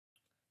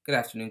Good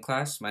afternoon,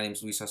 class. My name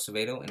is Luis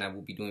Acevedo, and I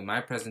will be doing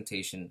my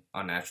presentation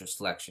on natural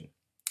selection.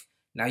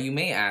 Now, you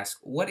may ask,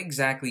 what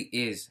exactly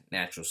is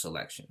natural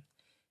selection?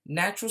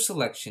 Natural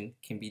selection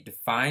can be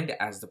defined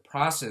as the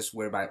process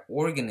whereby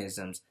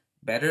organisms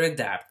better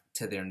adapt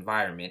to their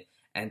environment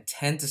and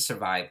tend to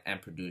survive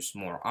and produce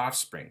more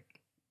offspring.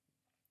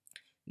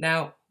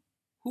 Now,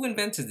 who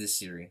invented this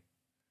theory?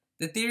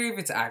 The theory of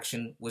its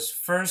action was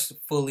first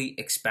fully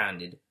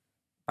expounded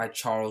by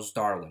Charles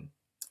Darwin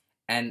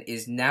and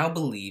is now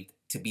believed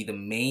to be the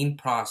main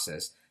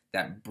process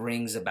that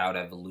brings about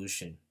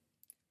evolution.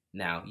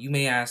 Now, you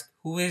may ask,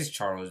 who is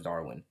Charles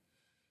Darwin?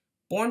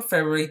 Born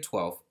February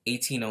 12,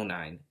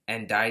 1809,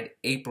 and died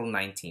April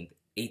 19,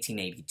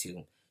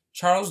 1882,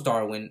 Charles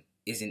Darwin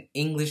is an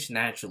English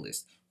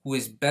naturalist who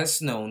is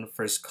best known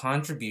for his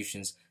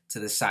contributions to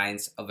the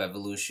science of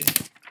evolution.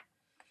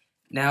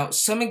 Now,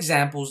 some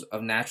examples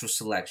of natural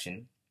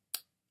selection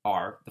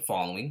are the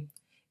following.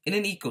 In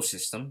an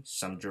ecosystem,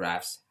 some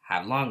giraffes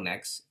have long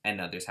necks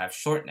and others have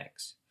short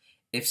necks.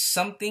 If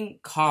something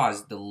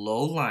caused the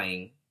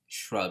low-lying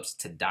shrubs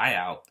to die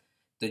out,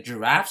 the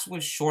giraffes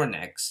with short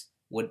necks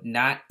would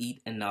not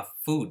eat enough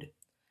food.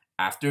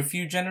 After a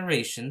few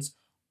generations,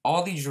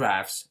 all the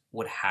giraffes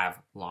would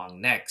have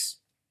long necks.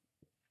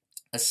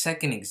 A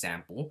second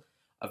example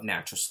of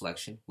natural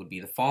selection would be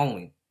the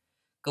following.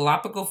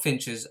 Galapagos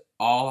finches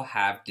all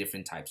have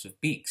different types of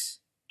beaks.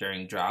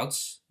 During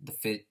droughts,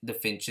 the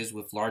finches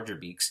with larger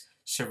beaks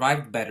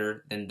survived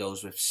better than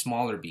those with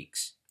smaller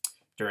beaks.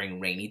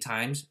 During rainy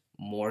times,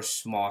 more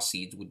small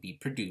seeds would be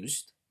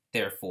produced.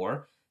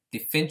 Therefore, the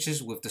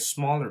finches with the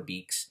smaller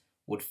beaks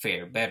would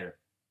fare better.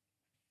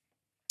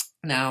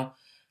 Now,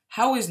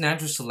 how is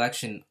natural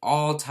selection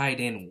all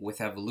tied in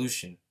with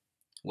evolution?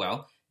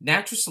 Well,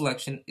 natural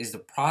selection is the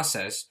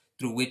process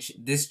through which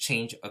this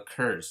change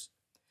occurs.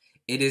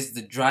 It is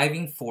the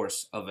driving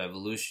force of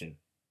evolution.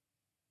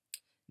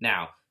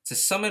 Now, to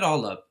sum it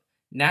all up,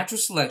 natural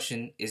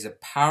selection is a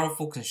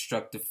powerful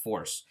constructive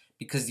force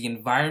because the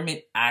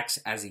environment acts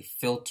as a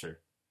filter,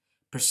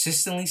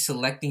 persistently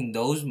selecting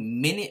those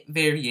minute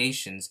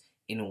variations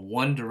in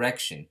one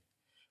direction.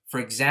 For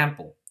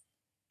example,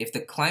 if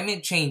the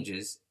climate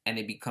changes and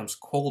it becomes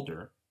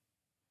colder,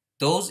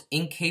 those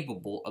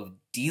incapable of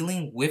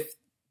dealing with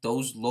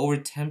those lower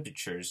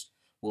temperatures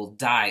will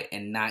die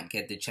and not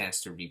get the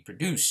chance to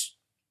reproduce.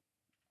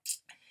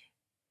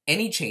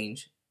 Any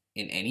change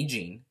in any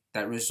gene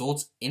that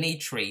results in a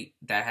trait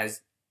that has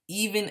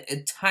even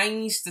a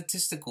tiny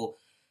statistical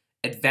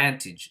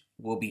advantage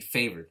will be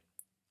favored.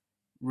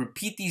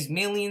 Repeat these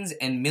millions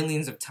and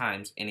millions of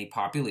times in a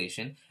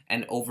population,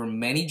 and over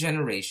many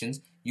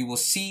generations, you will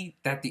see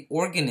that the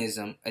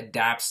organism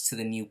adapts to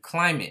the new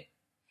climate.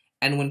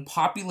 And when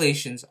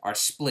populations are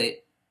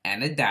split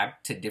and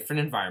adapt to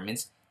different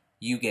environments,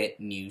 you get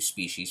new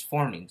species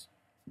forming.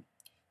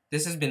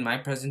 This has been my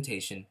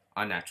presentation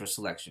on natural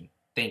selection.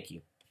 Thank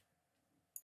you.